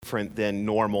different than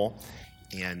normal,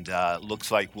 and looks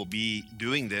like we'll be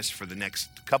doing this for the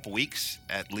next couple weeks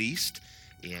at least.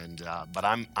 And but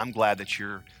I'm glad that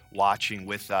you're watching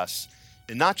with us,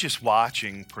 and not just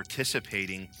watching,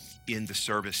 participating in the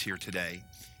service here today.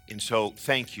 And so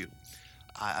thank you.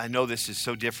 I know this is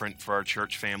so different for our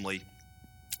church family,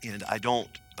 and I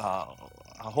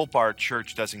hope our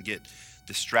church doesn't get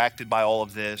distracted by all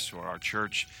of this, or our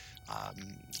church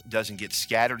doesn't get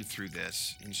scattered through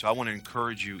this. And so I want to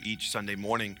encourage you each Sunday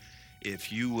morning,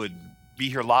 if you would be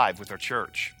here live with our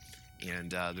church.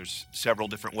 And there's several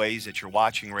different ways that you're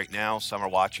watching right now. Some are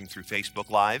watching through Facebook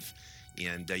Live,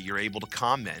 and you're able to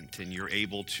comment, and you're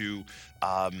able to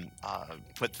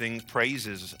put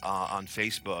praises on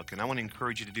Facebook. And I want to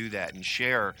encourage you to do that and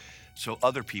share, so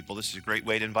other people, this is a great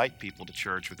way to invite people to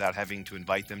church without having to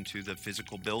invite them to the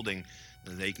physical building.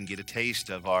 They can get a taste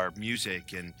of our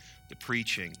music and the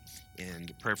preaching,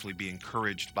 and prayerfully be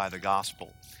encouraged by the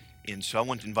gospel. And so I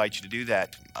want to invite you to do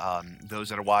that. Those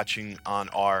that are watching on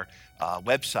our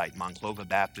website,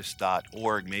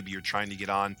 monclovabaptist.org, maybe you're trying to get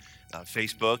on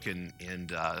Facebook,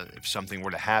 and if something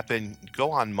were to happen,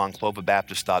 go on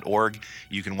monclovabaptist.org.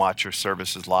 You can watch our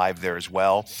services live there as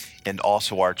well, and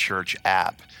also our church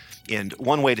app. And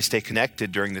one way to stay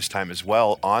connected during this time as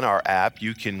well, on our app,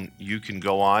 you can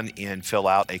go on and fill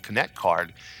out a Connect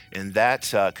card. And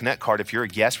that Connect card, if you're a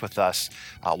guest with us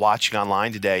watching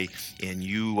online today, and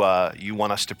you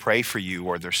want us to pray for you,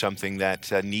 or there's something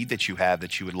need that you have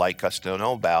that you would like us to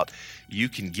know about, you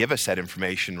can give us that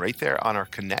information right there on our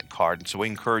Connect card. And so we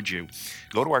encourage you,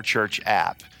 go to our church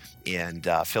app and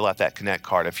fill out that Connect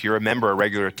card. If you're a member, a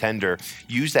regular attender,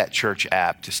 use that church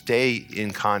app to stay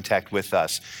in contact with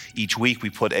us. Each week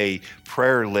we put a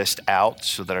prayer list out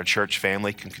so that our church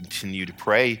family can continue to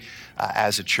pray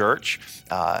as a church.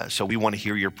 So we want to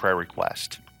hear your prayer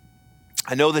request.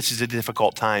 I know this is a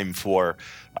difficult time for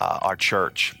our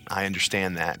church. I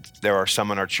understand that. There are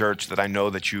some in our church that I know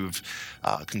that you've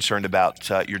concerned about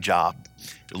your job.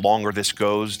 The longer this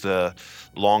goes, the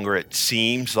longer it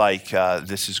seems like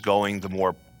this is going, the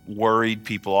more worried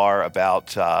people are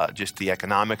about just the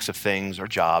economics of things or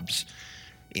jobs.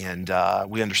 And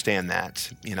we understand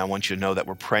that. And I want you to know that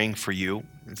we're praying for you,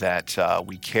 that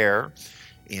we care.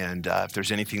 And if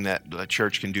there's anything that the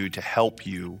church can do to help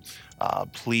you,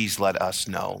 please let us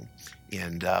know.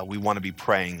 And we want to be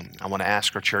praying. I want to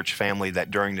ask our church family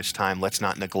that during this time, let's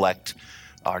not neglect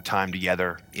our time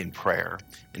together in prayer.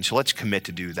 And so let's commit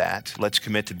to do that. Let's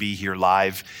commit to be here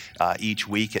live each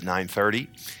week at 9:30.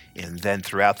 And then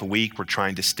throughout the week, we're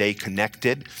trying to stay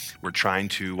connected. We're trying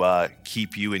to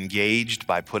keep you engaged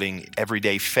by putting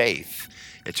Everyday Faith.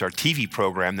 It's our TV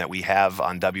program that we have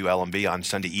on WLMB on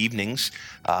Sunday evenings.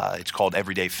 It's called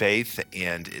Everyday Faith,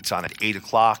 and it's on at 8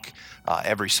 o'clock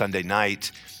every Sunday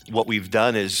night. What we've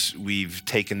done is we've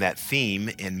taken that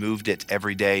theme and moved it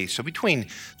every day. So between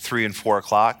 3 and 4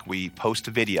 o'clock, we post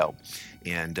a video.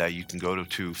 And you can go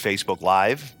to Facebook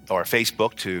Live or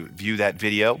Facebook to view that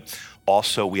video.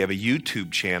 Also, we have a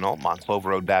YouTube channel, Monclova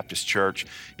Road Baptist Church,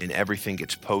 and everything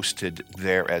gets posted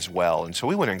there as well. And so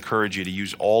we want to encourage you to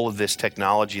use all of this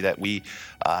technology that we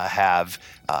have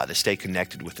to stay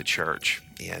connected with the church.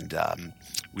 And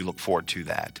we look forward to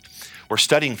that. We're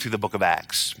studying through the book of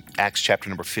Acts, Acts chapter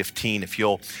number 15. If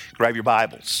you'll grab your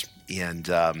Bibles. And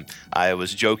I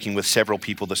was joking with several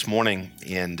people this morning,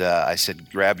 and I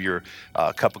said, grab your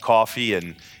cup of coffee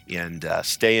and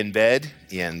stay in bed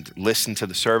and listen to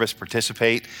the service,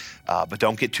 participate, but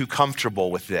don't get too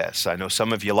comfortable with this. I know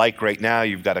some of you like right now,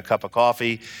 you've got a cup of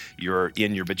coffee, you're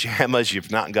in your pajamas,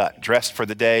 you've not got dressed for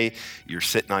the day, you're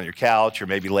sitting on your couch, or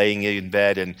maybe laying in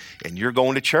bed, and you're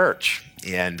going to church.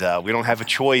 And we don't have a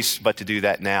choice but to do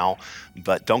that now,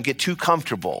 but don't get too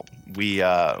comfortable. We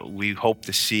hope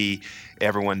to see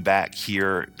everyone back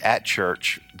here at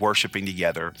church worshiping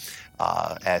together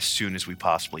as soon as we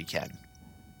possibly can.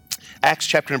 Acts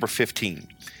chapter number 15,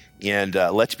 and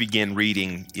let's begin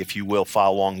reading, if you will,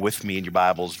 follow along with me in your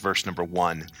Bibles, verse number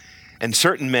 1. And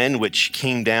certain men which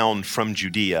came down from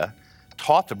Judea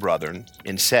taught the brethren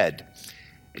and said,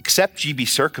 Except ye be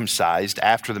circumcised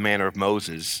after the manner of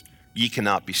Moses, ye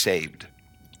cannot be saved.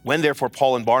 When therefore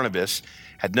Paul and Barnabas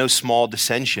had no small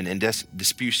dissension and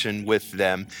disputation with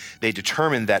them, they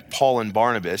determined that Paul and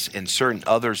Barnabas and certain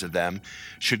others of them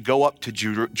should go up to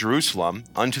Jerusalem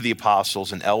unto the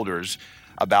apostles and elders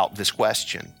about this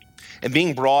question. And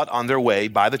being brought on their way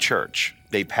by the church,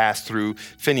 they passed through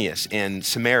Phoenicia and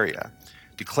Samaria,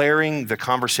 declaring the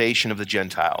conversion of the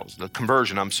Gentiles, the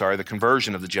conversion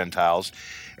of the Gentiles,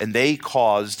 and they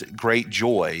caused great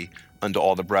joy unto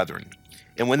all the brethren.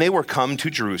 And when they were come to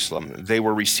Jerusalem, they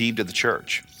were received of the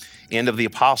church. and of the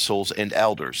apostles and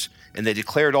elders, and they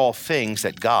declared all things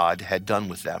that God had done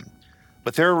with them.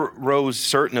 But there arose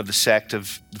certain of the sect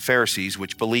of the Pharisees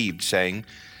which believed, saying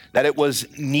that it was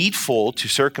needful to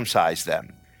circumcise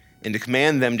them and to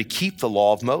command them to keep the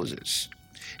law of Moses.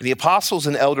 And the apostles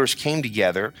and elders came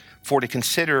together for to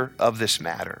consider of this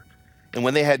matter. And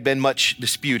when they had been much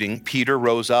disputing, Peter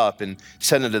rose up and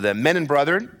said unto them, Men and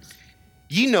brethren,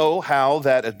 ye know how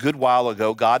that a good while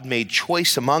ago God made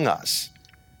choice among us,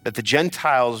 that the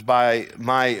Gentiles by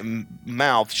my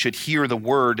mouth should hear the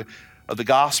word of the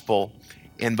gospel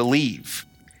and believe.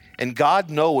 And God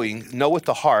knoweth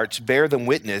the hearts, bare them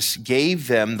witness, gave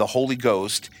them the Holy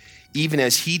Ghost, even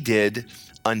as he did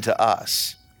unto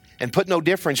us, and put no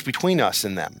difference between us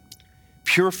and them,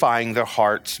 purifying their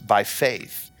hearts by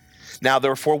faith. Now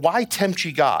therefore, why tempt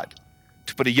ye God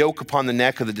to put a yoke upon the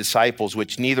neck of the disciples,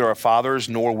 which neither our fathers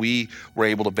nor we were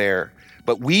able to bear?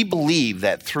 But we believe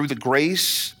that through the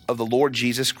grace of the Lord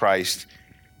Jesus Christ,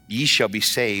 ye shall be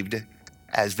saved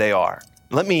as they are.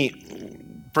 Let me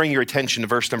bring your attention to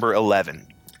verse number 11.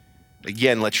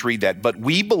 Again, let's read that. But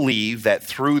we believe that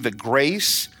through the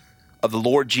grace of the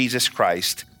Lord Jesus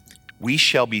Christ, we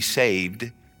shall be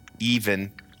saved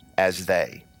even as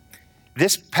they.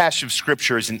 This passage of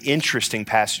Scripture is an interesting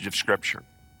passage of Scripture.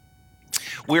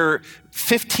 We're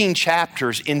 15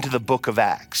 chapters into the book of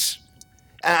Acts.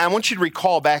 And I want you to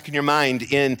recall back in your mind,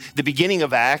 in the beginning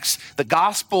of Acts, the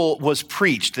gospel was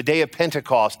preached, the day of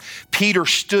Pentecost. Peter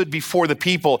stood before the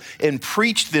people and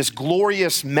preached this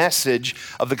glorious message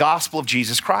of the gospel of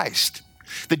Jesus Christ.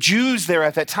 The Jews there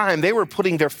at that time, they were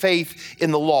putting their faith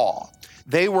in the law.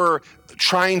 They were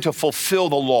trying to fulfill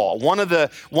the law. One of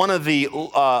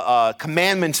the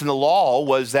commandments in the law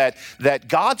was that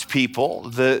God's people,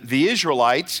 the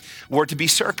Israelites, were to be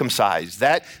circumcised.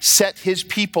 That set his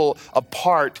people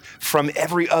apart from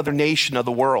every other nation of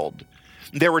the world.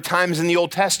 There were times in the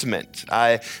Old Testament,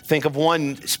 I think of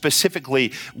one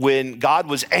specifically when God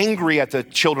was angry at the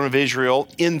children of Israel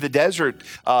in the desert,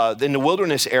 in the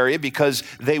wilderness area, because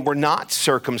they were not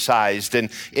circumcised.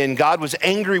 And God was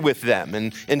angry with them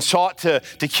and sought to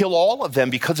kill all of them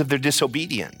because of their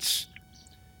disobedience.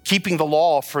 Keeping the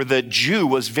law for the Jew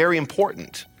was very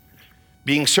important.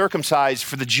 Being circumcised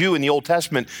for the Jew in the Old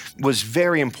Testament was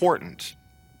very important.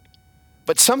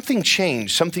 But something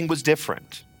changed, something was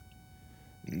different.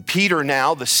 Peter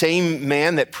now, the same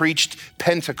man that preached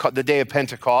the day of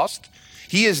Pentecost,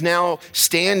 he is now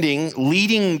standing,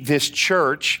 leading this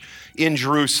church in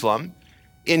Jerusalem,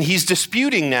 and he's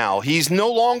disputing now. He's no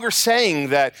longer saying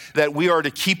that we are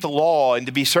to keep the law and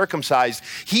to be circumcised.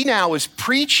 He now is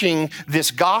preaching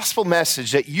this gospel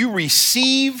message that you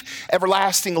receive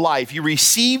everlasting life. You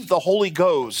receive the Holy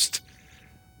Ghost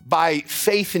by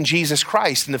faith in Jesus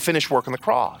Christ and the finished work on the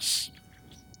cross.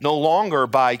 No longer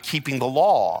by keeping the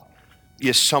law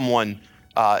is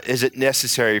it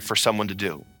necessary for someone to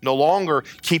do. No longer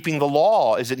keeping the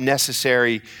law is it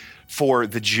necessary for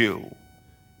the Jew.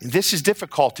 And this is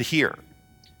difficult to hear.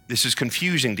 This is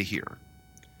confusing to hear.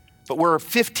 But we're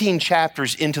 15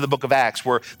 chapters into the book of Acts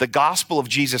where the gospel of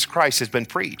Jesus Christ has been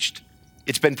preached.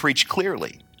 It's been preached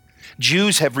clearly.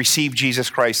 Jews have received Jesus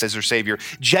Christ as their Savior.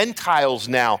 Gentiles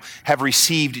now have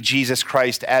received Jesus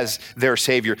Christ as their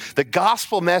Savior. The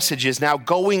gospel message is now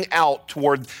going out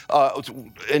toward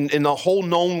in the whole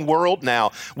known world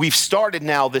now. We've started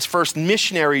now this first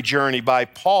missionary journey by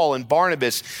Paul and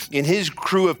Barnabas and his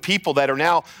crew of people that are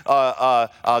now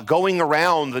going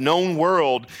around the known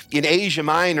world in Asia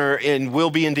Minor and will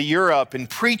be into Europe and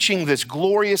preaching this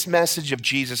glorious message of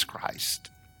Jesus Christ.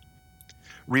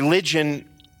 Religion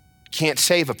can't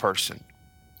save a person.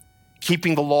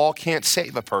 Keeping the law can't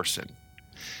save a person.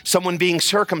 Someone being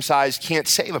circumcised can't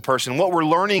save a person. What we're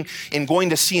learning and going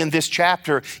to see in this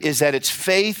chapter is that it's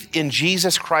faith in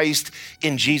Jesus Christ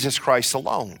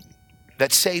alone,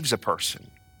 that saves a person.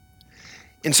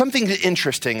 And something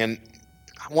interesting, and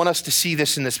I want us to see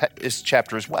this in this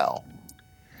chapter as well.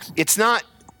 It's not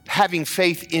having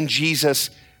faith in Jesus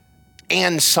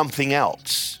and something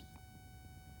else.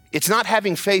 It's not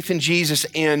having faith in Jesus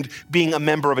and being a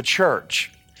member of a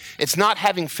church. It's not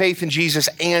having faith in Jesus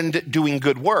and doing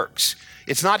good works.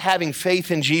 It's not having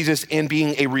faith in Jesus and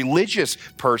being a religious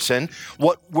person.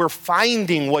 What we're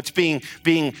finding, what's being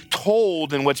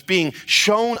told and what's being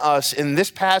shown us in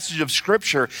this passage of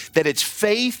Scripture, that it's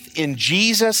faith in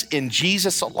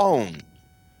Jesus alone.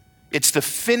 It's the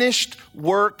finished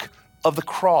work of the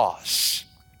cross.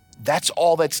 That's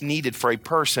all that's needed for a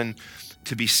person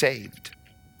to be saved.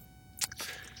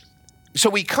 So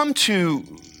we come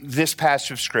to this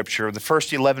passage of Scripture, the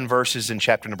first 11 verses in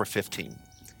chapter number 15.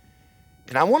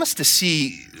 And I want us to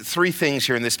see three things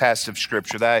here in this passage of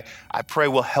Scripture that I pray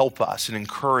will help us and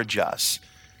encourage us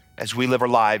as we live our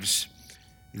lives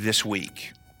this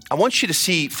week. I want you to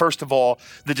see, first of all,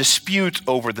 the dispute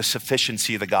over the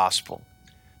sufficiency of the gospel.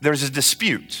 There's a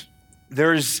dispute.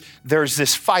 There's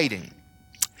this fighting.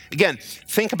 Again,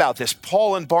 think about this.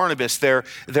 Paul and Barnabas, they're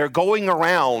going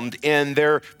around and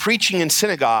they're preaching in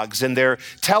synagogues and they're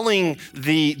telling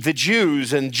the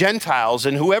Jews and Gentiles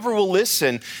and whoever will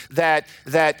listen that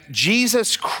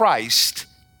Jesus Christ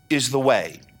is the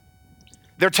way.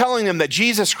 They're telling them that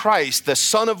Jesus Christ, the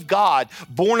Son of God,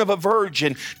 born of a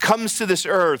virgin, comes to this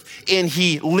earth and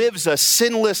he lives a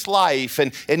sinless life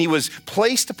and he was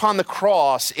placed upon the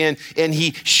cross and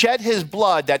he shed his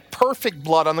blood, that perfect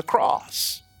blood on the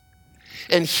cross.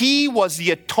 And he was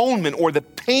the atonement or the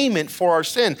payment for our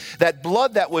sin. That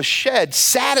blood that was shed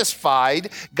satisfied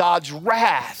God's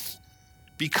wrath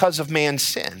because of man's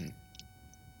sin.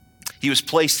 He was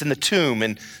placed in the tomb,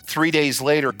 and 3 days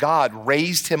later, God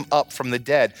raised him up from the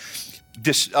dead,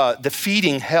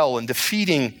 defeating hell and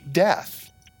defeating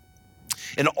death.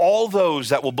 And all those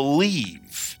that will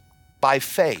believe by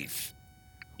faith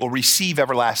will receive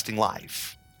everlasting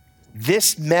life.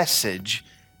 This message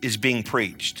is being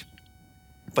preached.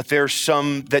 But there's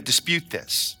some that dispute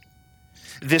this.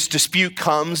 This dispute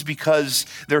comes because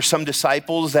there are some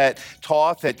disciples that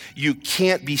taught that you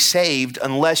can't be saved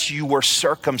unless you were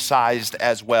circumcised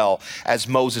as well as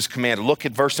Moses commanded. Look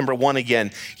at verse number 1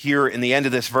 again. Here in the end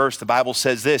of this verse, the Bible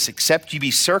says this, except you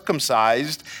be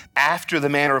circumcised after the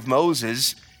manner of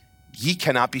Moses, ye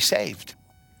cannot be saved.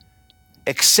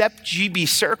 Except ye be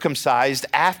circumcised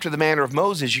after the manner of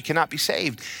Moses, you cannot be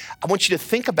saved. I want you to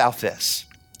think about this.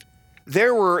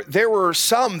 There were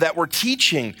some that were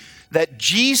teaching that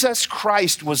Jesus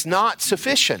Christ was not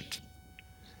sufficient,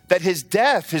 that his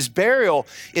death, his burial,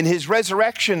 and his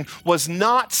resurrection was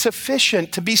not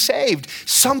sufficient to be saved.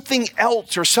 Something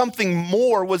else or something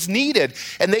more was needed.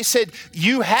 And they said,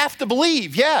 you have to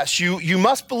believe. Yes, you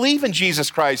must believe in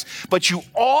Jesus Christ, but you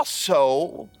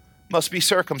also must be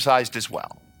circumcised as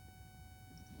well.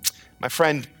 My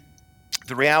friend,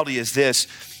 the reality is this.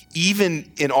 Even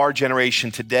in our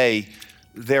generation today,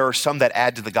 there are some that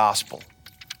add to the gospel.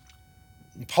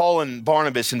 Paul and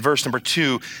Barnabas in verse number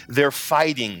 2, they're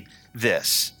fighting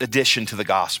this addition to the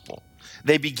gospel.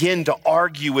 They begin to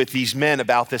argue with these men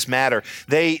about this matter.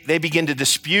 They begin to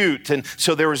dispute. And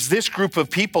so there was this group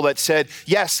of people that said,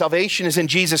 yes, salvation is in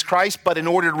Jesus Christ, but in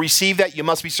order to receive that, you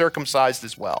must be circumcised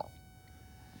as well.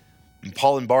 And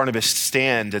Paul and Barnabas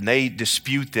stand and they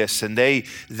dispute this and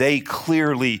they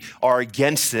clearly are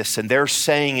against this and they're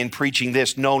saying and preaching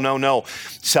this, no.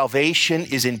 Salvation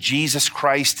is in Jesus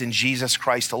Christ and Jesus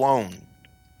Christ alone.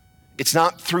 It's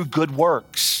not through good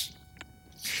works.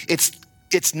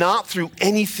 It's not through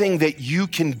anything that you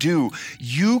can do.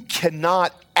 You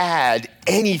cannot add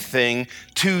anything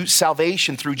to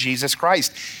salvation through Jesus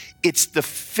Christ. It's the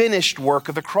finished work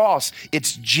of the cross.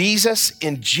 It's Jesus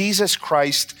and Jesus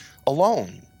Christ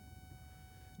alone.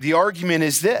 The argument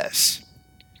is this: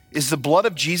 is the blood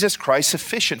of Jesus Christ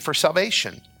sufficient for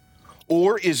salvation,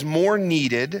 or is more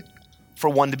needed for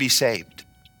one to be saved?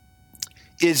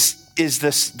 Is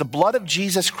the blood of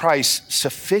Jesus Christ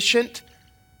sufficient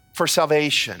for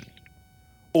salvation,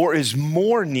 or is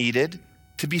more needed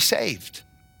to be saved?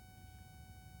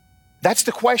 That's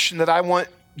the question that I want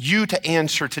you to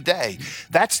answer today.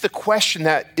 That's the question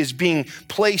that is being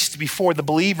placed before the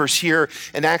believers here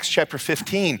in Acts chapter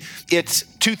 15. It's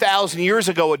 2,000 years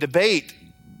ago, a debate,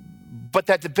 but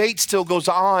that debate still goes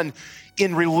on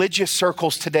in religious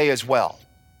circles today as well.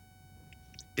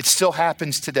 It still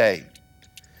happens today.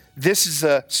 This is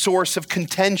a source of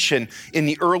contention in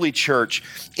the early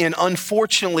church. And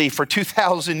unfortunately, for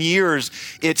 2,000 years,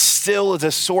 it still is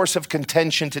a source of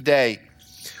contention today.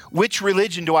 Which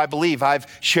religion do I believe? I've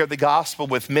shared the gospel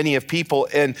with many of people,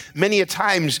 and many a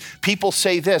times people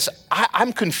say this,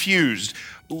 I'm confused.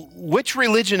 Which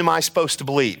religion am I supposed to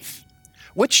believe?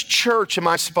 Which church am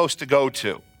I supposed to go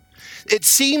to? It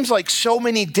seems like so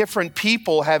many different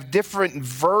people have different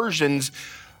versions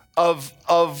of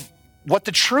what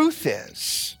the truth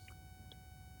is.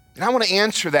 And I want to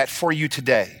answer that for you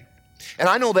today. And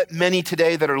I know that many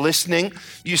today that are listening,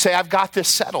 you say, I've got this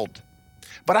settled.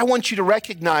 But I want you to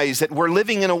recognize that we're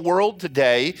living in a world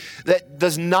today that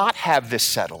does not have this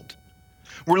settled.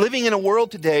 We're living in a world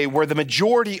today where the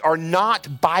majority are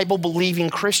not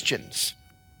Bible-believing Christians.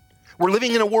 We're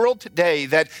living in a world today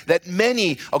that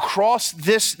many across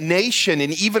this nation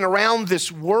and even around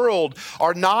this world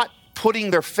are not putting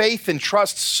their faith and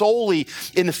trust solely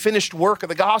in the finished work of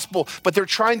the gospel, but they're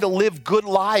trying to live good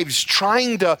lives,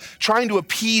 trying to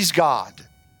appease God.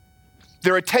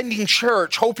 They're attending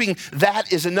church, hoping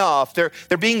that is enough. They're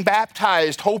being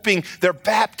baptized, hoping their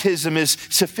baptism is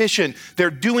sufficient.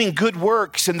 They're doing good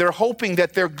works, and they're hoping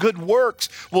that their good works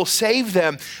will save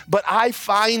them. But I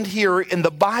find here in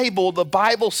the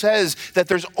Bible says that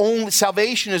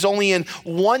salvation is only in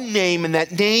one name, and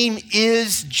that name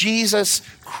is Jesus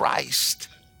Christ.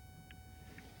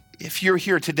 If you're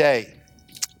here today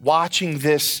watching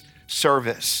this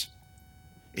service,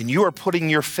 and you are putting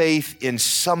your faith in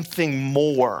something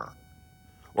more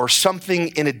or something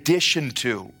in addition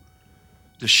to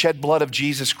the shed blood of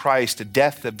Jesus Christ, the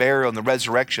death, the burial, and the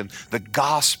resurrection, the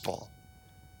gospel,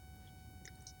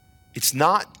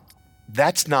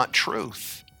 that's not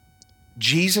truth.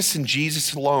 Jesus and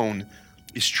Jesus alone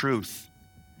is truth.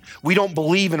 We don't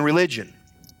believe in religion.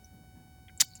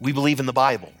 We believe in the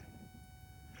Bible.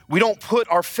 We don't put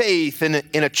our faith in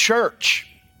a church.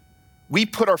 We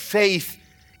put our faith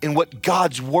in what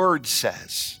God's word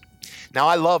says. Now,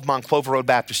 I love Monclova Road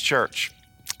Baptist Church.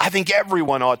 I think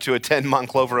everyone ought to attend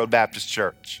Monclova Road Baptist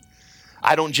Church.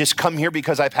 I don't just come here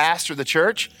because I pastor the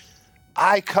church.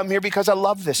 I come here because I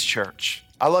love this church.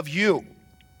 I love you.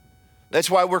 That's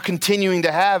why we're continuing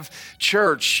to have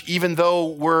church, even though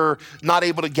we're not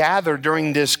able to gather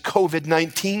during this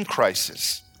COVID-19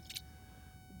 crisis.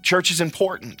 Church is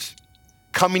important.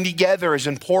 Coming together is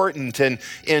important,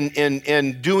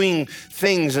 and doing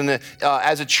things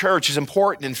as a church is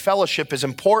important, and fellowship is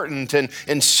important,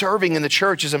 and serving in the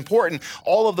church is important.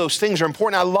 All of those things are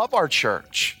important. I love our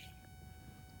church.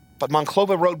 But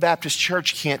Monclova Road Baptist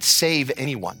Church can't save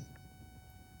anyone.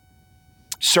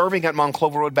 Serving at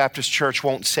Monclova Road Baptist Church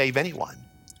won't save anyone.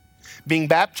 Being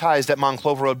baptized at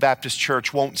Monclova Road Baptist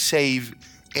Church won't save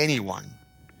anyone.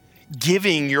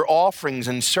 Giving your offerings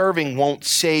and serving won't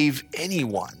save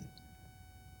anyone.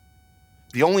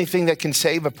 The only thing that can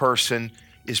save a person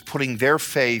is putting their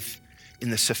faith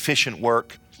in the sufficient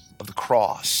work of the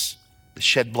cross, the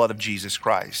shed blood of Jesus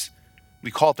Christ.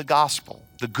 We call it the gospel,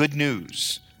 the good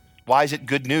news. Why is it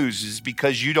good news? It's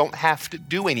because you don't have to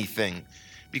do anything.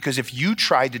 Because if you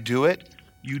tried to do it,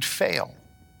 you'd fail.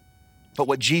 But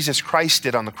what Jesus Christ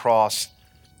did on the cross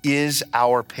is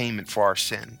our payment for our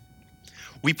sin.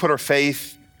 We put our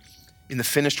faith in the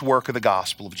finished work of the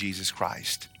gospel of Jesus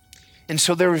Christ. And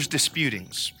so there was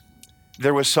disputings.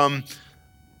 There was some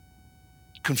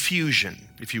confusion,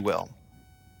 if you will.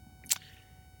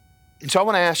 And so I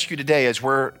want to ask you today, as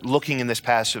we're looking in this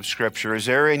passage of Scripture, is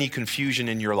there any confusion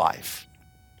in your life?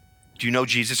 Do you know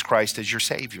Jesus Christ as your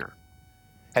Savior?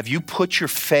 Have you put your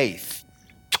faith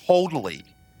totally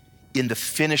in the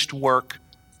finished work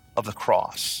of the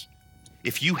cross?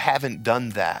 If you haven't done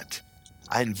that,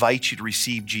 I invite you to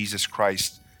receive Jesus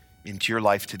Christ into your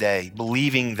life today,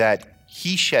 believing that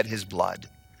he shed his blood.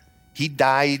 He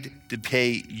died to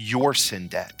pay your sin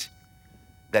debt,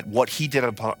 that what he did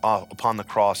upon the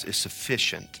cross is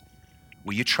sufficient.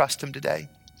 Will you trust him today?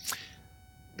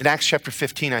 In Acts chapter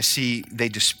 15, I see they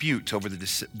dispute over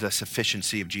the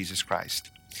sufficiency of Jesus Christ.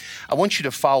 I want you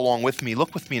to follow along with me.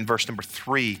 Look with me in verse number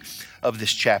 3 of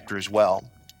this chapter as well.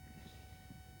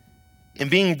 And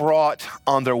being brought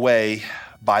on their way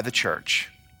by the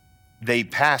church, they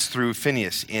passed through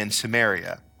Phineas and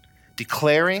Samaria,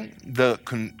 declaring the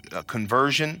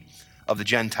conversion of the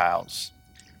Gentiles.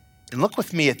 And look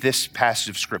with me at this passage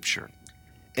of Scripture.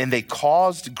 And they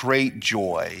caused great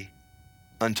joy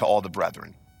unto all the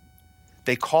brethren.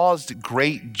 They caused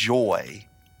great joy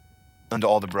unto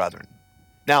all the brethren.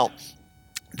 Now,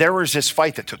 there was this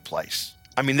fight that took place.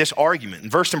 This argument. In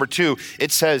verse number 2,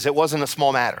 it says it wasn't a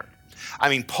small matter.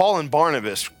 Paul and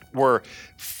Barnabas were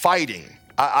fighting.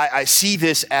 I see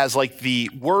this as like the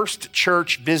worst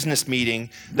church business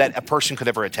meeting that a person could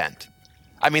ever attend.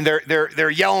 They're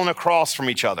yelling across from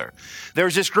each other.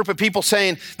 There's this group of people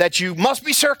saying that you must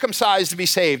be circumcised to be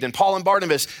saved. And Paul and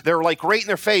Barnabas, they're like right in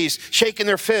their face, shaking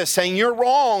their fists, saying, you're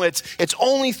wrong. It's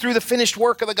only through the finished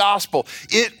work of the gospel.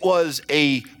 It was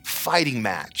a fighting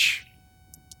match.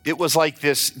 It was like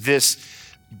this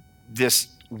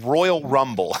Royal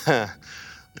Rumble,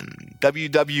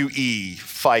 WWE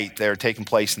fight there taking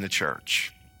place in the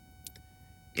church.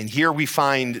 And here we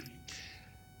find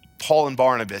Paul and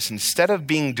Barnabas, instead of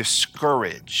being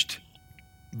discouraged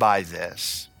by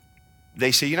this,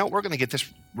 they say, we're going to get this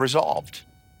resolved.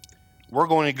 We're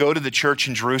going to go to the church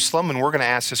in Jerusalem and we're going to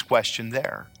ask this question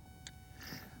there.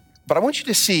 But I want you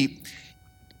to see,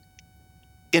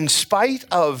 in spite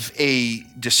of a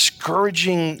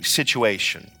discouraging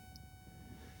situation,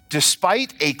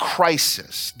 despite a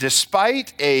crisis,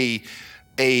 despite a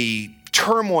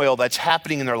turmoil that's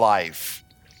happening in their life,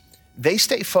 they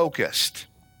stay focused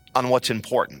on what's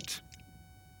important.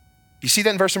 You see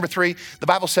that in verse number 3? The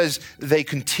Bible says they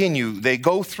continue. They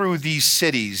go through these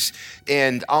cities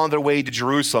and on their way to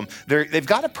Jerusalem. They've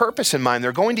got a purpose in mind.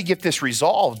 They're going to get this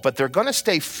resolved, but they're going to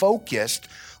stay focused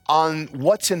on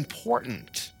what's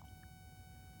important.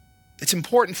 It's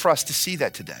important for us to see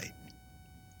that today.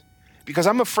 Because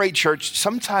I'm afraid, church,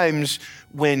 sometimes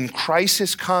when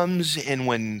crisis comes and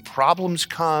when problems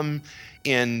come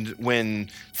and when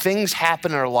things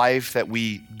happen in our life that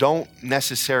we don't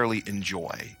necessarily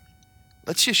enjoy,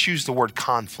 let's just use the word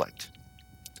conflict.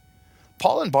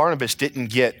 Paul and Barnabas didn't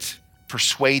get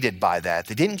persuaded by that.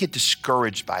 They didn't get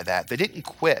discouraged by that. They didn't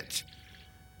quit.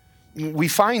 We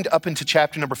find up into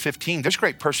chapter number 15, there's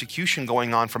great persecution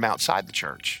going on from outside the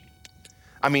church.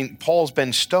 I mean, Paul's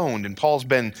been stoned and Paul's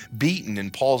been beaten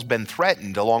and Paul's been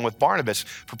threatened along with Barnabas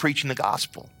for preaching the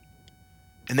gospel.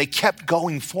 And they kept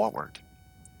going forward.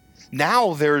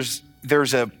 Now there's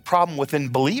a problem within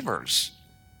believers.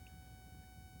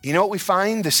 You know what we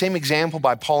find? The same example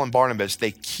by Paul and Barnabas.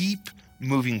 They keep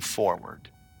moving forward.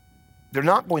 They're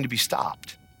not going to be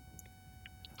stopped.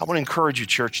 I want to encourage you,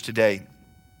 church, today.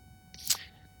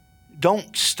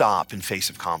 Don't stop in face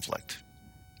of conflict.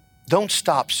 Don't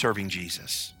stop serving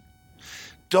Jesus.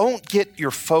 Don't get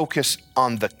your focus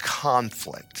on the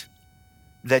conflict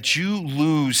that you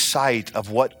lose sight of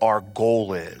what our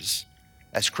goal is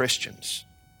as Christians.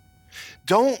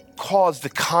 Don't cause the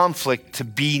conflict to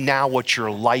be now what your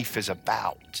life is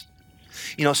about.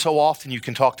 You know, so often you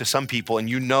can talk to some people and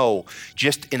you know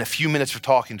just in a few minutes of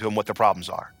talking to them what their problems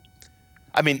are.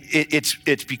 I mean,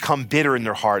 it's become bitter in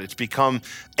their heart. It's become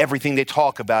everything they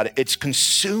talk about. It's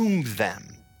consumed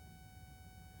them.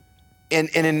 And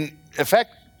in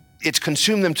effect, it's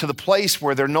consumed them to the place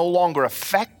where they're no longer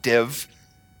effective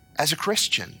as a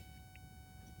Christian.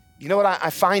 You know what I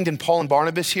find in Paul and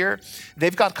Barnabas here?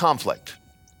 They've got conflict.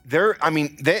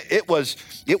 It was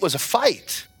a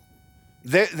fight.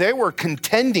 They were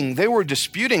contending, they were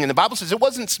disputing, and the Bible says it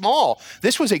wasn't small.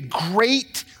 This was a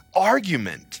great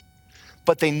argument,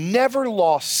 but they never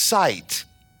lost sight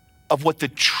of what the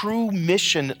true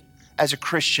mission as a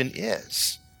Christian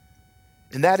is.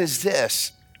 And that is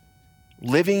this: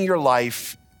 living your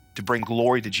life to bring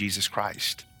glory to Jesus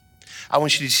Christ. I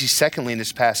want you to see, secondly, in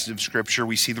this passage of Scripture,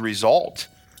 we see the result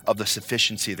of the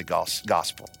sufficiency of the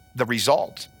gospel. The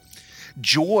result.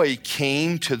 Joy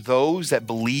came to those that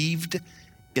believed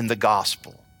in the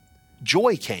gospel.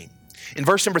 Joy came. In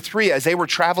verse number 3, as they were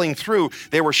traveling through,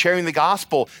 they were sharing the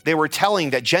gospel. They were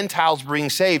telling that Gentiles were being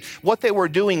saved. What they were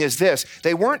doing is this: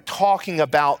 they weren't talking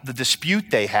about the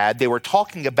dispute they had. They were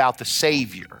talking about the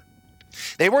Savior.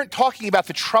 They weren't talking about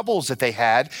the troubles that they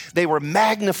had. They were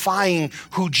magnifying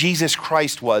who Jesus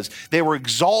Christ was. They were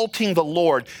exalting the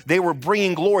Lord. They were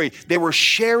bringing glory. They were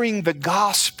sharing the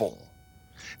gospel.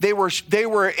 They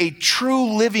were a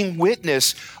true living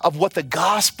witness of what the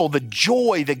gospel, the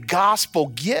joy the gospel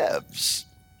gives.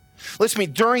 Listen to me,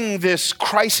 during this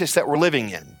crisis that we're living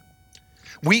in,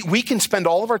 we can spend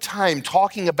all of our time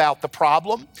talking about the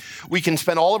problem. We can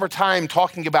spend all of our time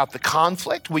talking about the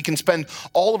conflict. We can spend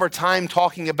all of our time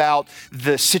talking about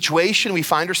the situation we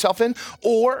find ourselves in,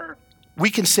 or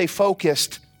we can stay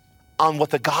focused on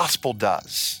what the gospel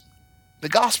does. The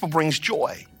gospel brings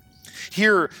joy.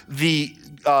 Here,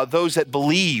 those that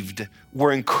believed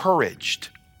were encouraged.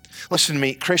 Listen to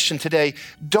me, Christian, today,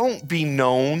 don't be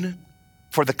known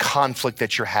for the conflict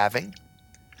that you're having.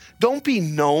 Don't be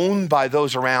known by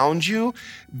those around you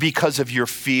because of your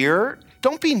fear.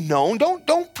 Don't be known.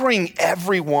 Don't bring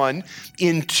everyone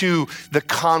into the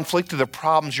conflict or the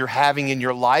problems you're having in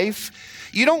your life.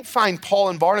 You don't find Paul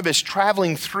and Barnabas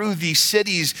traveling through these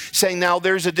cities saying, now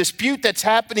there's a dispute that's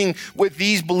happening with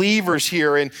these believers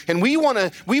here, and we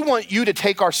want you to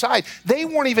take our side. They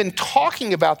weren't even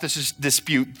talking about this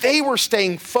dispute. They were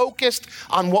staying focused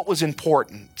on what was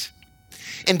important.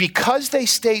 And because they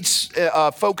stayed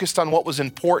focused on what was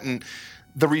important,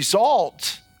 the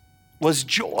result was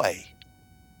joy.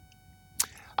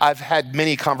 I've had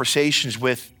many conversations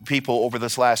with people over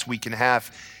this last week and a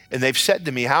half, and they've said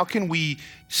to me, how can we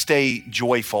stay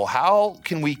joyful? How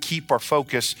can we keep our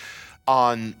focus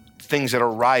on things that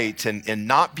are right and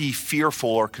not be fearful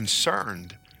or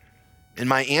concerned? And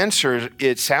my answer,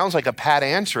 it sounds like a pat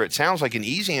answer. It sounds like an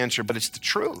easy answer, but it's the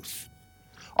truth.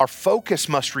 Our focus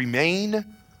must remain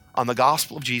on the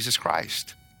gospel of Jesus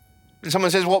Christ. And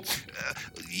someone says, well,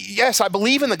 yes, I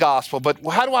believe in the gospel, but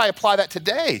how do I apply that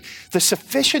today? The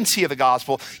sufficiency of the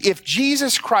gospel. If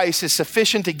Jesus Christ is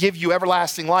sufficient to give you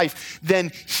everlasting life,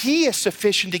 then he is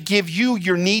sufficient to give you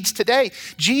your needs today.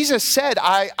 Jesus said,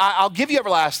 I'll give you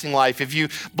everlasting life. If you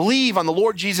believe on the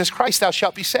Lord Jesus Christ, thou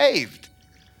shalt be saved.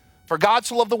 For God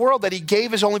so loved the world that he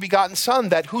gave his only begotten Son,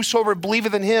 that whosoever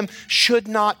believeth in him should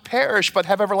not perish, but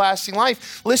have everlasting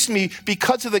life. Listen to me,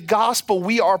 because of the gospel,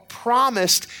 we are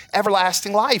promised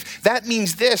everlasting life. That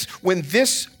means this: when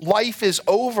this life is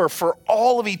over for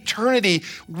all of eternity,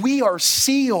 we are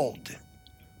sealed.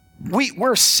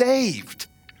 We're saved.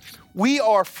 We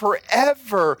are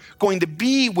forever going to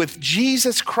be with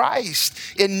Jesus Christ,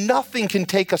 and nothing can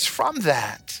take us from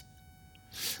that.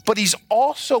 But he's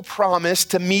also promised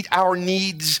to meet our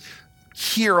needs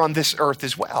here on this earth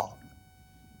as well.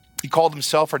 He called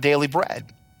himself our daily bread.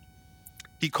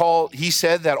 He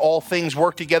said that all things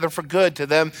work together for good to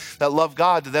them that love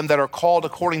God, to them that are called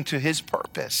according to his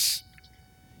purpose.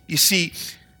 You see,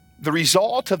 the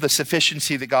result of the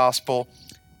sufficiency of the gospel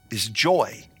is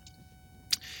joy.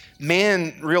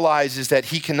 Man realizes that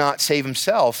he cannot save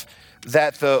himself,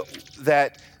 that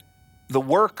the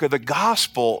work of the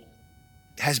gospel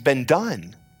has been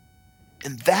done.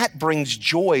 And that brings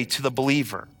joy to the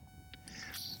believer.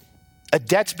 A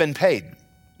debt's been paid.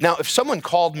 Now, if someone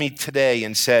called me today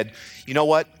and said, you know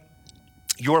what,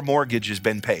 your mortgage has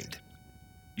been paid.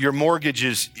 Your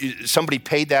mortgage somebody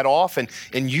paid that off and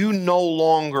you no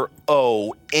longer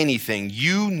owe anything.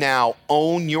 You now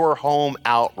own your home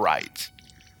outright.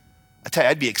 I tell you,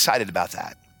 I'd be excited about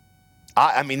that.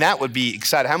 I mean, that would be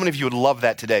exciting. How many of you would love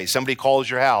that today? Somebody calls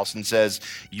your house and says,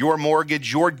 your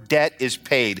mortgage, your debt is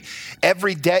paid.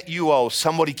 Every debt you owe,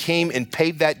 somebody came and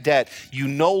paid that debt. You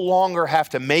no longer have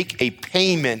to make a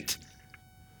payment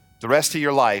the rest of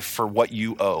your life for what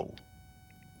you owe.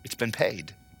 It's been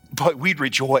paid. But we'd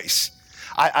rejoice.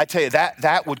 I tell you,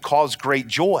 that would cause great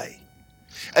joy.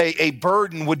 A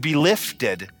burden would be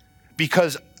lifted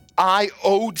because I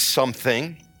owed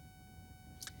something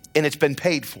and it's been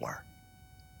paid for.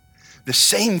 The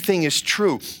same thing is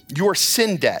true. Your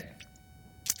sin debt.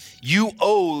 You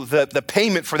owe the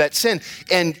payment for that sin,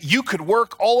 and you could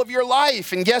work all of your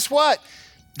life, and guess what?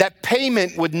 That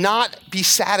payment would not be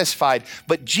satisfied.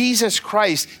 But Jesus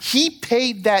Christ, he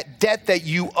paid that debt that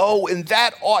you owe, and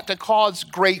that ought to cause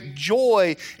great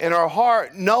joy in our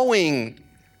heart, knowing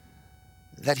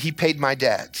that he paid my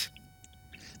debt.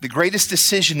 The greatest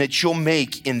decision that you'll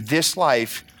make in this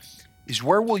life is,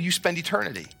 where will you spend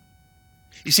eternity?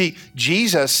 You see,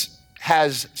 Jesus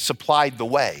has supplied the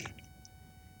way.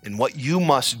 And what you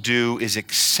must do is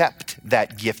accept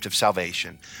that gift of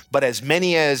salvation. But as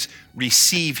many as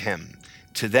receive him,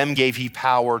 to them gave he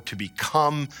power to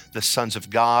become the sons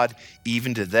of God,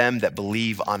 even to them that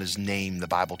believe on his name, the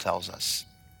Bible tells us.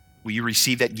 Will you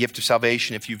receive that gift of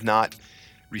salvation if you've not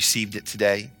received it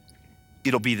today?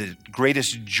 It'll be the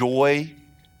greatest joy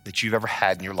that you've ever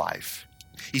had in your life.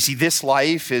 You see, this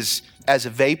life is as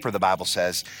a vapor, the Bible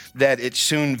says, that it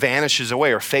soon vanishes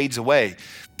away or fades away.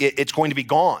 It's going to be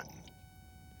gone.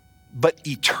 But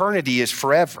eternity is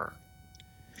forever.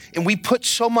 And we put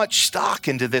so much stock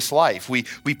into this life. We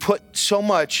put so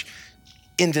much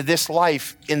into this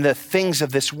life in the things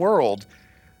of this world.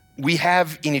 We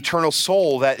have an eternal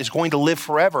soul that is going to live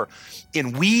forever.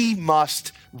 And we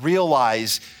must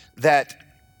realize that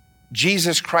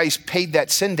Jesus Christ paid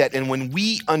that sin debt. And when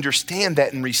we understand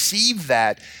that and receive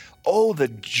that, oh, the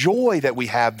joy that we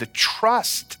have, the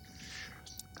trust.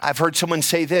 I've heard someone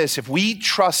say this: if we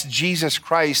trust Jesus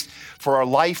Christ for our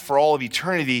life for all of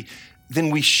eternity,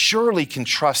 then we surely can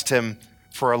trust him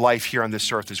for our life here on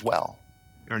this earth as well,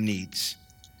 our needs.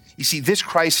 You see, this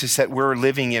crisis that we're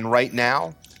living in right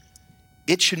now,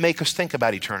 it should make us think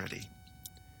about eternity.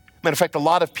 Matter of fact, a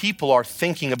lot of people are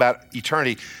thinking about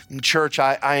eternity. In church,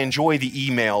 I enjoy the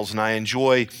emails and I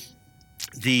enjoy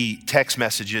the text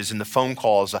messages and the phone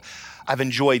calls. I've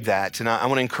enjoyed that. And I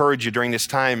want to encourage you during this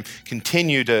time,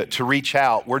 continue to reach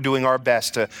out. We're doing our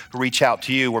best to reach out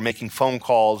to you. We're making phone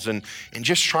calls and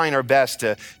just trying our best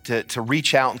to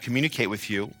reach out and communicate with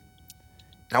you.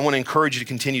 And I want to encourage you to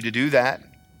continue to do that.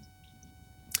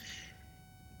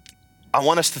 I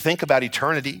want us to think about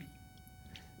eternity.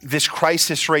 This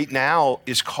crisis right now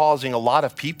is causing a lot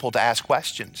of people to ask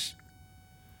questions.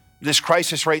 This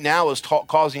crisis right now is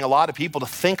causing a lot of people to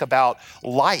think about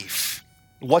life,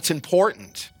 what's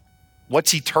important,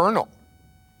 what's eternal.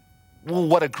 Well,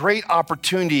 what a great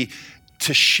opportunity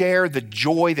to share the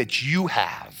joy that you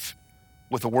have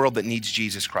with a world that needs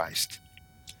Jesus Christ.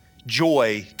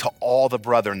 Joy to all the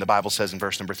brethren, the Bible says in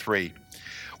verse number 3.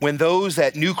 When those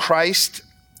that knew Christ,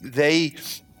 they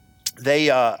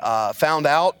found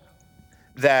out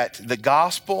that the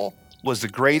gospel was the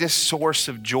greatest source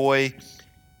of joy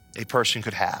a person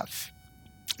could have.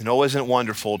 And oh, isn't it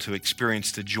wonderful to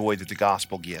experience the joy that the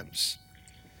gospel gives?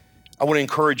 I want to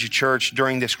encourage you, church,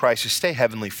 during this crisis, stay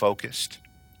heavenly focused.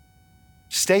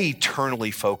 Stay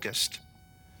eternally focused.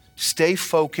 stay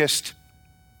focused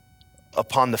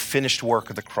upon the finished work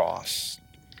of the cross.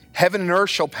 Heaven and earth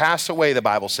shall pass away, the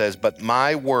Bible says, but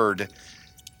my word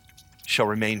shall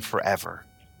remain forever.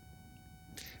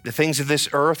 The things of this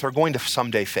earth are going to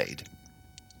someday fade.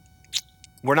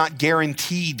 We're not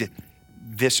guaranteed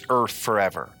this earth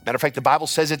forever. Matter of fact, the Bible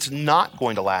says it's not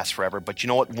going to last forever, but you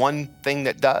know what? One thing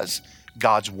that does,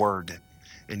 God's word.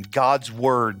 And God's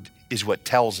word is what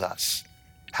tells us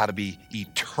how to be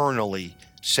eternally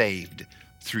saved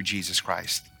through Jesus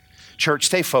Christ. Church,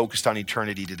 stay focused on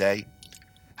eternity today.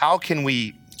 How can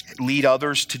we lead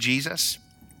others to Jesus?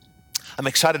 I'm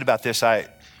excited about this. I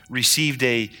received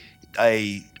a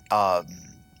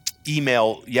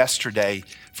email yesterday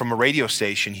from a radio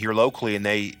station here locally, and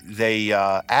they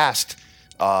asked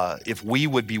if we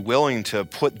would be willing to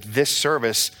put this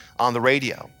service on the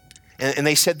radio. And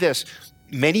they said this: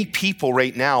 many people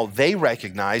right now, they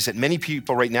recognize that many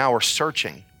people right now are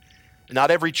searching. Not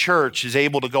every church is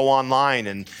able to go online,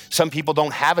 and some people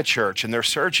don't have a church and they're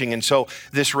searching. And so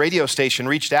this radio station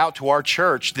reached out to our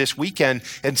church this weekend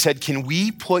and said, can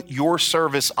we put your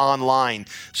service online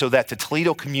so that the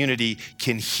Toledo community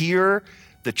can hear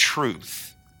the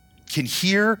truth, can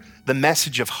hear the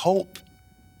message of hope?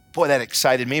 Boy, that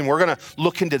excited me. And we're going to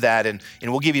look into that, and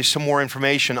we'll give you some more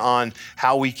information on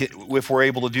how we can, if we're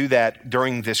able to do that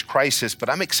during this crisis. But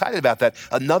I'm excited about that.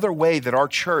 Another way that our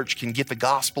church can get the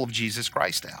gospel of Jesus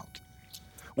Christ out.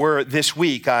 Where this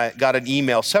week I got an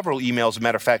email, several emails, as a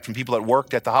matter of fact, from people that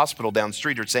worked at the hospital down the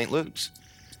street at St. Luke's.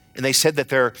 And they said that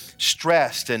they're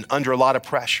stressed and under a lot of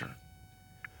pressure.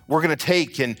 We're going to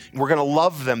take and we're going to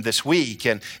love them this week,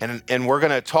 and we're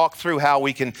going to talk through how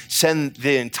we can send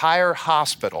the entire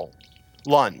hospital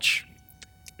lunch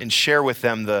and share with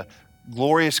them the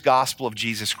glorious gospel of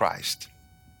Jesus Christ.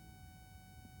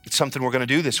 It's something we're going to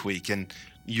do this week, and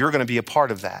you're going to be a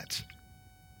part of that,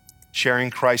 sharing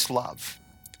Christ's love.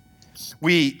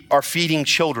 We are feeding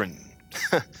children.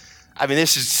 I mean,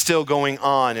 this is still going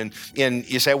on. And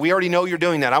you say, we already know you're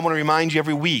doing that. I want to remind you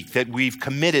every week that we've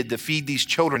committed to feed these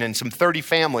children, and some 30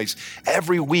 families.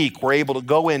 Every week we're able to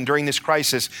go in during this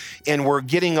crisis, and we're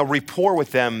getting a rapport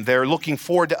with them. They're looking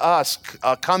forward to us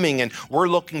coming, and we're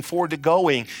looking forward to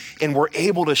going, and we're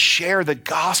able to share the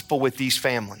gospel with these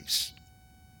families.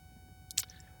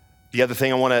 The other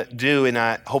thing I want to do, and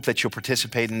I hope that you'll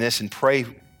participate in this and pray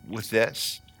with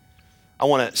this, I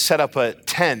want to set up a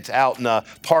tent out in a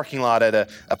parking lot at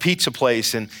a pizza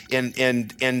place, and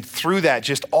through that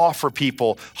just offer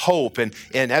people hope. And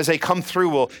as they come through,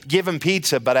 we'll give them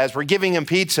pizza. But as we're giving them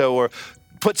pizza, or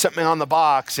put something on the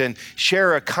box and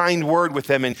share a kind word with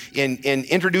them, and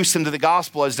introduce them to the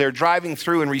gospel as they're driving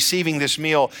through and receiving this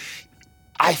meal.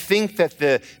 I think that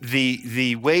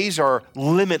the ways are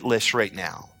limitless right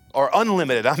now. Or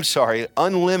unlimited,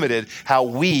 unlimited how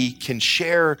we can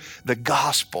share the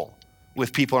gospel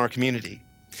with people in our community.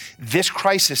 This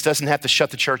crisis doesn't have to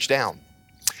shut the church down.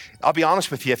 I'll be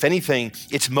honest with you, if anything,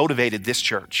 it's motivated this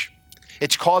church.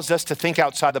 It's caused us to think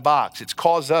outside the box. It's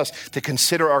caused us to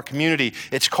consider our community.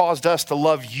 It's caused us to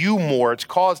love you more. It's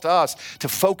caused us to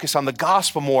focus on the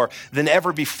gospel more than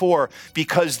ever before,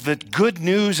 because the good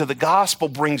news of the gospel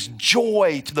brings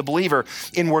joy to the believer.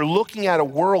 And we're looking at a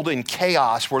world in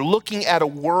chaos. We're looking at a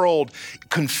world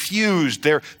confused.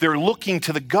 They're looking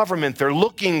to the government. They're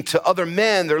looking to other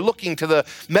men. They're looking to the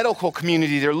medical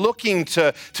community. They're looking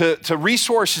to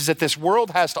resources that this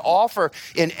world has to offer.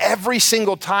 And every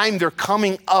single time they're coming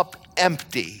up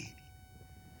empty.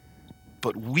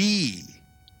 But we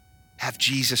have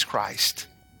Jesus Christ.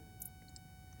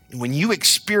 And when you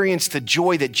experience the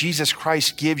joy that Jesus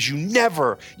Christ gives, you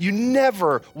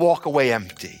never walk away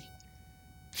empty.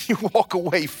 You walk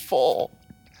away full.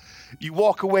 You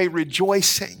walk away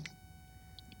rejoicing.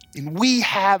 And we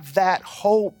have that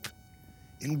hope.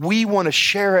 And we want to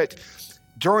share it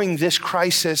during this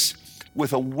crisis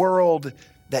with a world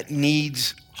that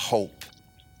needs hope.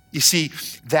 You see,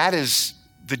 that is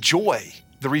the joy,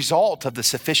 the result of the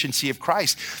sufficiency of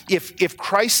Christ. If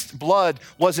Christ's blood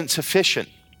wasn't sufficient,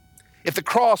 if the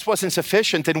cross wasn't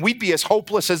sufficient, then we'd be as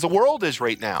hopeless as the world is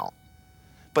right now.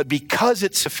 But because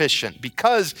it's sufficient,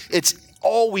 because it's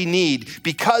all we need,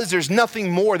 because there's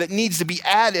nothing more that needs to be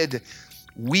added,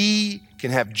 we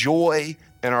can have joy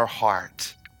in our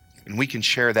heart, and we can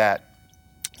share that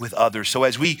with others. So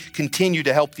as we continue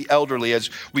to help the elderly,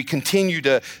 as we continue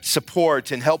to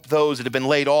support and help those that have been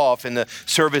laid off in the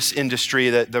service industry,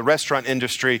 the restaurant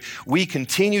industry, we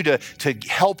continue to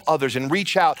help others and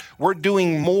reach out. We're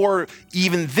doing more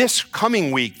even this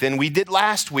coming week than we did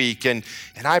last week. And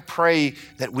I pray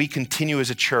that we continue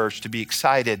as a church to be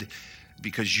excited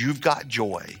because you've got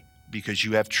joy, because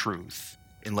you have truth.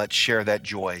 And let's share that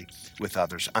joy with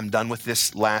others. I'm done with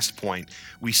this last point.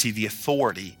 We see the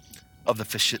authority of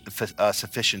the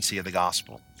sufficiency of the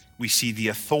gospel. We see the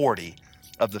authority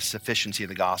of the sufficiency of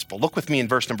the gospel. Look with me in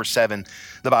verse number 7.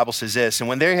 The Bible says this, and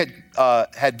when there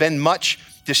had been much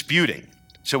disputing,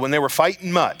 so when they were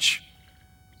fighting much,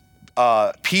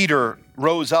 Peter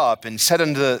rose up and said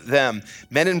unto them,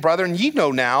 men and brethren, ye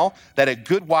know now that a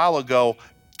good while ago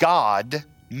God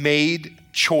made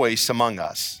choice among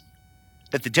us,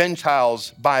 that the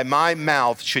Gentiles by my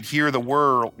mouth should hear the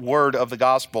word of the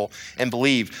gospel and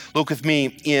believe. Look with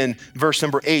me in verse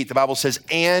number 8. The Bible says,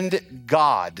 and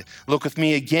God. Look with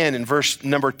me again in verse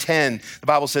number 10. The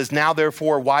Bible says, now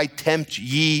therefore, why tempt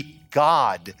ye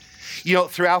God? You know,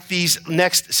 throughout these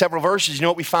next several verses, you know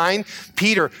what we find?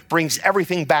 Peter brings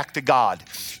everything back to God.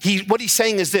 What he's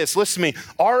saying is this, listen to me,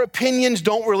 our opinions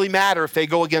don't really matter if they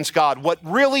go against God. What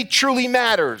really, truly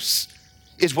matters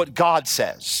is what God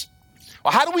says.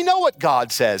 Well, how do we know what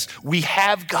God says? We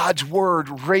have God's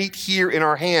word right here in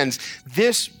our hands.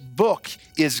 This book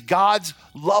is God's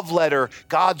love letter,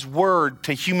 God's word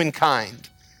to humankind.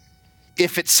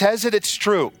 If it says it, it's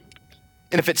true.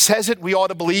 And if it says it, we ought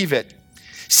to believe it.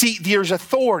 See, there's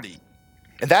authority,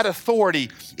 and that authority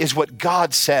is what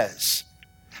God says.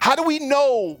 How do we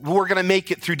know we're going to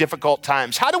make it through difficult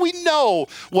times? How do we know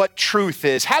what truth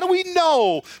is? How do we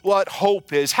know what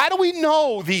hope is? How do we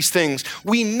know these things?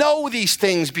 We know these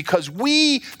things because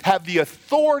we have the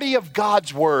authority of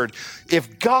God's word.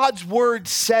 If God's word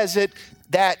says it,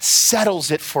 that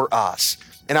settles it for us.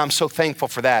 And I'm so thankful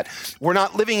for that. We're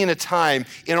not living in a time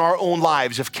in our own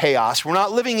lives of chaos. We're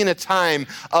not living in a time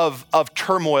of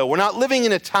turmoil. We're not living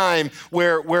in a time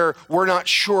where we're not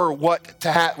sure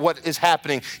what is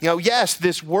happening. You know, yes,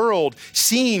 this world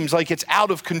seems like it's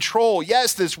out of control.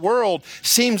 Yes, this world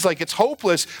seems like it's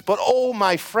hopeless. But oh,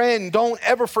 my friend, don't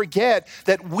ever forget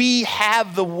that we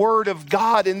have the word of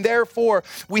God, and therefore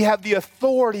we have the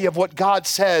authority of what God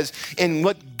says. And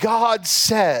what God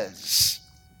says,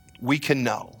 we can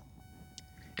know.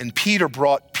 And Peter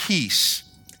brought peace.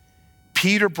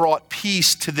 Peter brought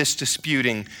peace to this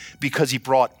disputing because he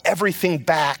brought everything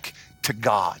back to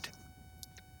God.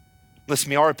 Listen to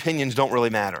me, our opinions don't really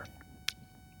matter.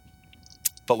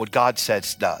 But what God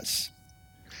says does.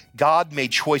 God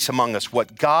made choice among us.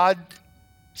 What God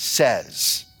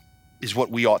says is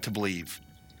what we ought to believe.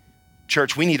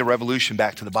 Church, we need a revolution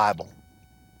back to the Bible.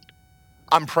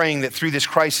 I'm praying that through this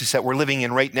crisis that we're living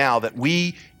in right now, that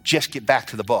we just get back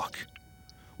to the book.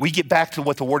 We get back to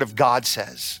what the Word of God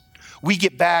says. We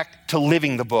get back to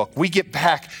living the book. We get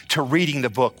back to reading the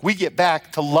book. We get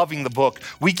back to loving the book.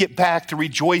 We get back to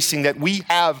rejoicing that we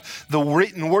have the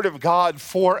written Word of God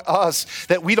for us,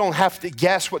 that we don't have to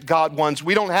guess what God wants.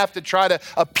 We don't have to try to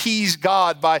appease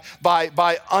God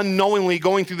by unknowingly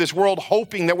going through this world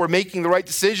hoping that we're making the right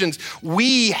decisions.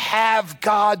 We have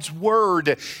God's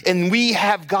Word, and we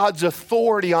have God's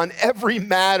authority on every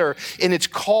matter, and it's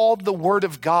called the Word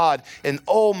of God. And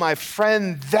oh, my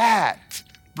friend, that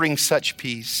brings such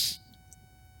peace.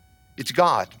 It's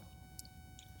God.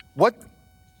 What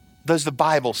does the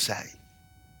Bible say?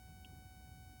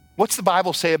 What's the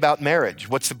Bible say about marriage?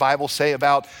 What's the Bible say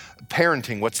about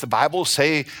parenting? What's the Bible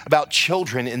say about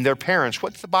children and their parents?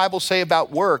 What's the Bible say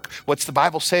about work? What's the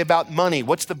Bible say about money?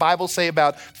 What's the Bible say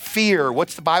about fear?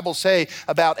 What's the Bible say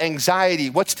about anxiety?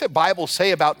 What's the Bible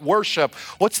say about worship?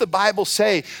 What's the Bible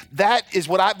say? That is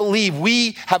what I believe.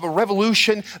 We have a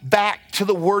revolution back to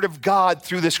the Word of God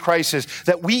through this crisis,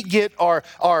 that we get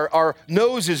our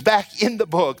noses back in the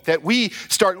book, that we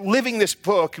start living this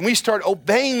book and we start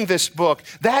obeying this book.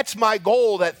 That's my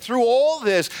goal, that through all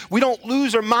this, we don't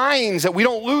lose our minds, that we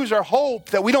don't lose our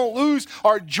hope, that we don't lose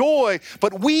our joy,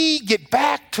 but we get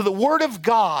back to the Word of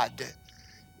God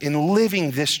in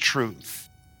living this truth.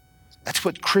 That's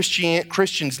what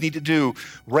Christians need to do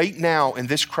right now in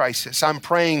this crisis. I'm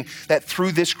praying that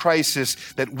through this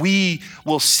crisis that we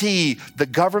will see the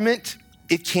government,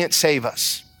 it can't save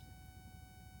us.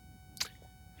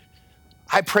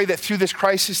 I pray that through this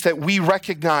crisis that we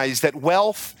recognize that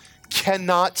wealth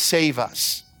cannot save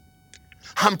us.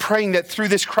 I'm praying that through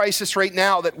this crisis right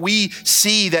now that we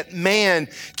see that man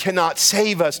cannot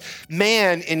save us.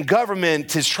 Man in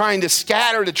government is trying to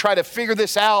scatter to try to figure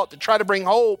this out, to try to bring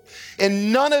hope,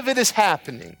 and none of it is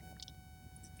happening.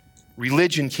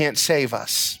 Religion can't save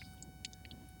us.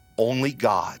 Only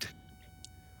God.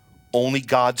 Only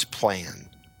God's plan.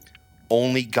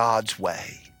 Only God's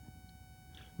way.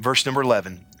 Verse number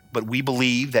 11, but we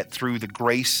believe that through the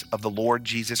grace of the Lord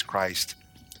Jesus Christ,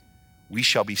 we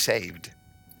shall be saved,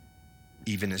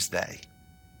 even as they.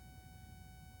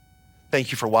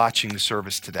 Thank you for watching the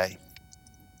service today.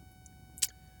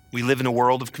 We live in a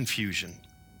world of confusion.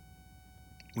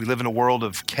 We live in a world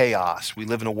of chaos. We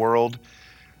live in a world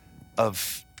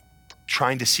of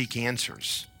trying to seek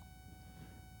answers.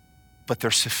 But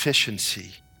there's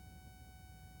sufficiency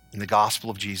in the gospel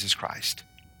of Jesus Christ.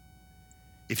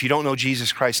 If you don't know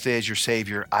Jesus Christ today as your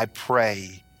Savior, I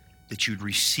pray that you'd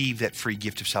receive that free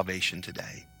gift of salvation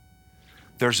today.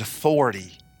 There's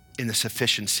authority in the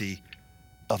sufficiency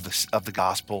of the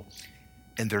gospel,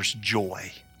 and there's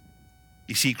joy.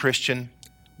 You see, Christian,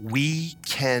 we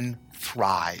can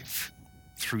thrive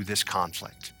through this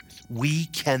conflict. We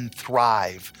can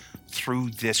thrive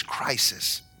through this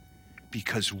crisis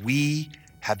because we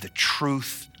have the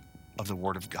truth of the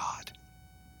Word of God.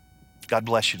 God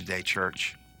bless you today,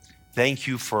 church. Thank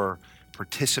you for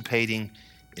participating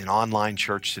in online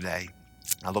church today.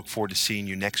 I look forward to seeing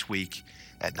you next week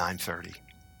at 9:30.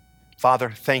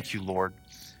 Father, thank you, Lord,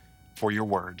 for your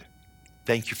word.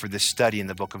 Thank you for this study in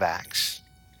the book of Acts.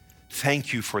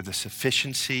 Thank you for the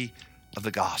sufficiency of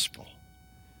the gospel.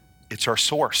 It's our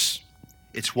source.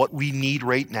 It's what we need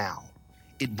right now.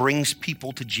 It brings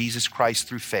people to Jesus Christ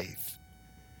through faith.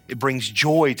 It brings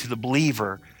joy to the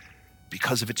believer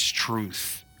because of its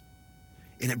truth.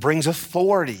 And it brings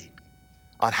authority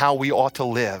on how we ought to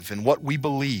live and what we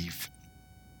believe,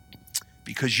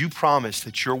 because you promise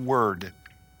that your word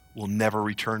will never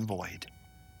return void.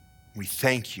 We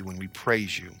thank you and we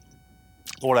praise you.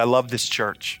 Lord, I love this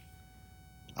church.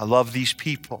 I love these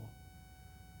people.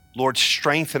 Lord,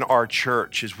 strengthen our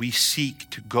church as we seek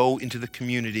to go into the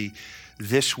community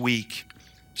this week.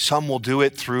 Some will do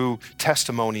it through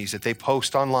testimonies that they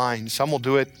post online. Some will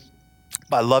do it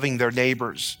by loving their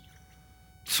neighbors.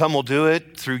 Some will do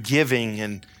it through giving.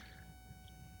 And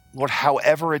Lord,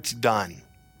 however it's done,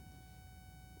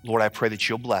 Lord, I pray that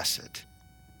you'll bless it.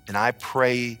 And I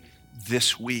pray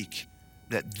this week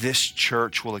that this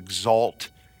church will exalt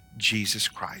Jesus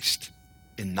Christ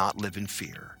and not live in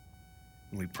fear.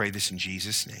 And we pray this in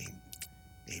Jesus' name.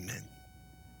 Amen.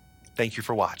 Thank you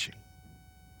for watching.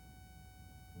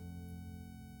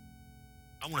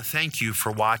 I want to thank you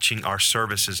for watching our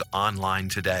services online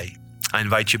today. I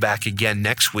invite you back again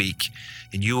next week,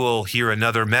 and you will hear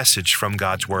another message from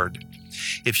God's Word.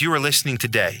 If you are listening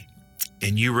today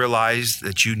and you realize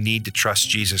that you need to trust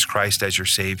Jesus Christ as your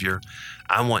Savior,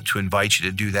 I want to invite you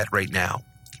to do that right now.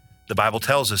 The Bible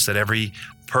tells us that every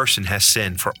person has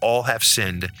sinned, for all have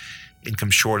sinned and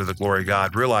come short of the glory of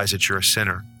God. Realize that you're a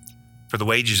sinner. For the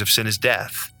wages of sin is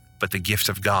death, but the gift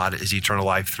of God is eternal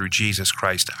life through Jesus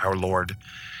Christ our Lord.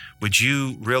 Would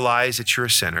you realize that you're a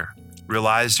sinner?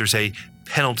 Realize there's a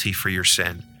penalty for your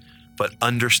sin, but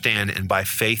understand and by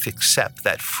faith accept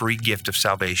that free gift of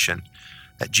salvation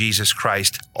that Jesus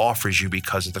Christ offers you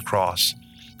because of the cross.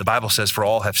 The Bible says, for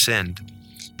all have sinned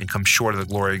and come short of the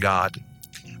glory of God.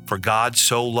 For God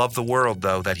so loved the world,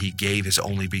 though, that he gave his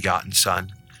only begotten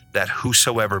Son, that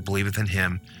whosoever believeth in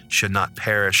him should not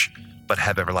perish, but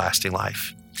have everlasting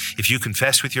life. If you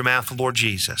confess with your mouth the Lord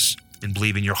Jesus and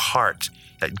believe in your heart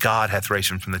that God hath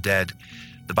raised him from the dead,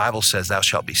 the Bible says thou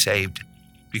shalt be saved,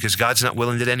 because God's not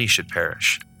willing that any should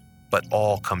perish, but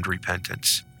all come to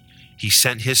repentance. He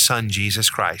sent his Son, Jesus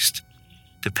Christ,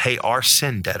 to pay our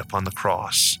sin debt upon the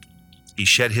cross. He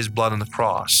shed his blood on the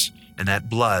cross, and that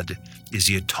blood is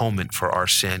the atonement for our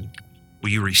sin. Will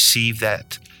you receive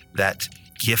that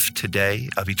gift today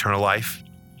of eternal life?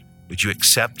 Would you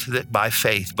accept that by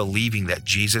faith, believing that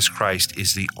Jesus Christ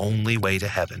is the only way to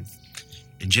heaven?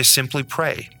 And just simply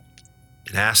pray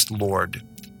and ask the Lord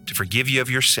to forgive you of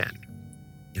your sin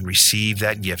and receive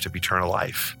that gift of eternal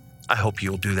life. I hope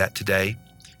you'll do that today.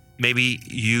 Maybe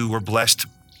you were blessed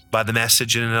by the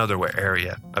message in another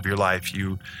area of your life.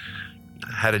 You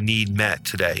had a need met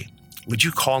today. Would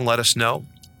you call and let us know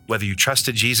whether you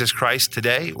trusted Jesus Christ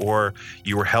today or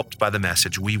you were helped by the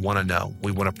message? We want to know.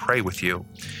 We want to pray with you.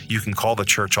 You can call the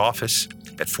church office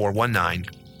at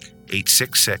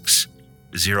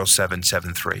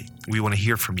 419-866-0773. We want to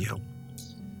hear from you.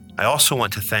 I also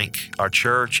want to thank our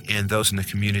church and those in the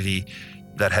community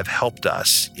that have helped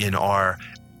us in our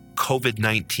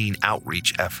COVID-19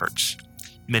 outreach efforts.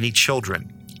 Many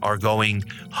children are going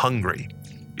hungry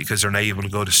because they're not able to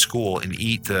go to school and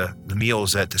eat the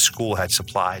meals that the school had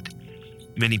supplied.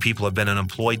 Many people have been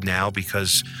unemployed now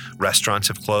because restaurants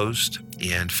have closed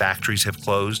and factories have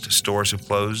closed, stores have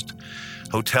closed,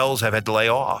 hotels have had to lay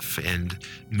off, and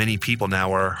many people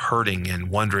now are hurting and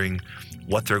wondering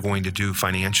what they're going to do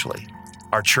financially.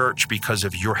 Our church, because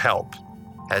of your help,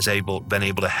 has been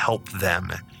able to help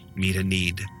them meet a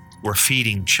need. We're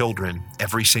feeding children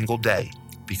every single day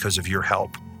because of your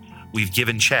help. We've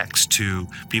given checks to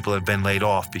people that have been laid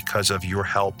off because of your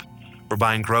help. We're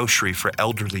buying grocery for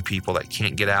elderly people that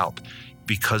can't get out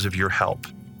because of your help.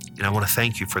 And I want to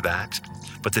thank you for that.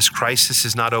 But this crisis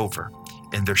is not over,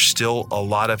 and there's still a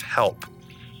lot of help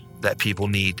that people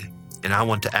need. And I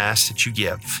want to ask that you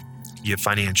give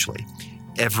financially.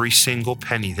 Every single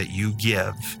penny that you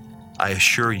give, I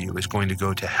assure you, is going to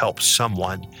go to help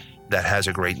someone that has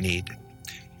a great need.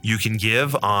 You can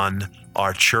give on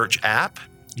our church app.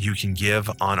 You can give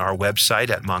on our website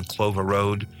at Monclova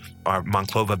Road, or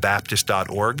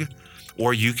monclovabaptist.org,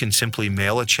 or you can simply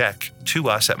mail a check to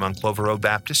us at Monclova Road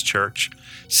Baptist Church,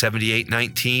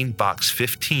 7819 Box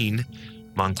 15,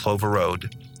 Monclova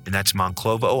Road, and that's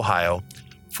Monclova, Ohio,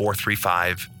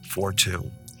 43542.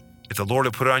 If the Lord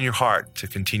will put it on your heart to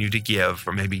continue to give,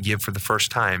 or maybe give for the first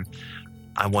time,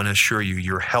 I want to assure you,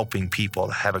 you're helping people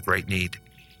that have a great need.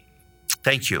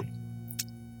 Thank you.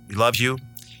 We love you,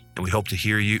 and we hope to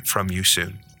hear from you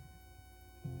soon.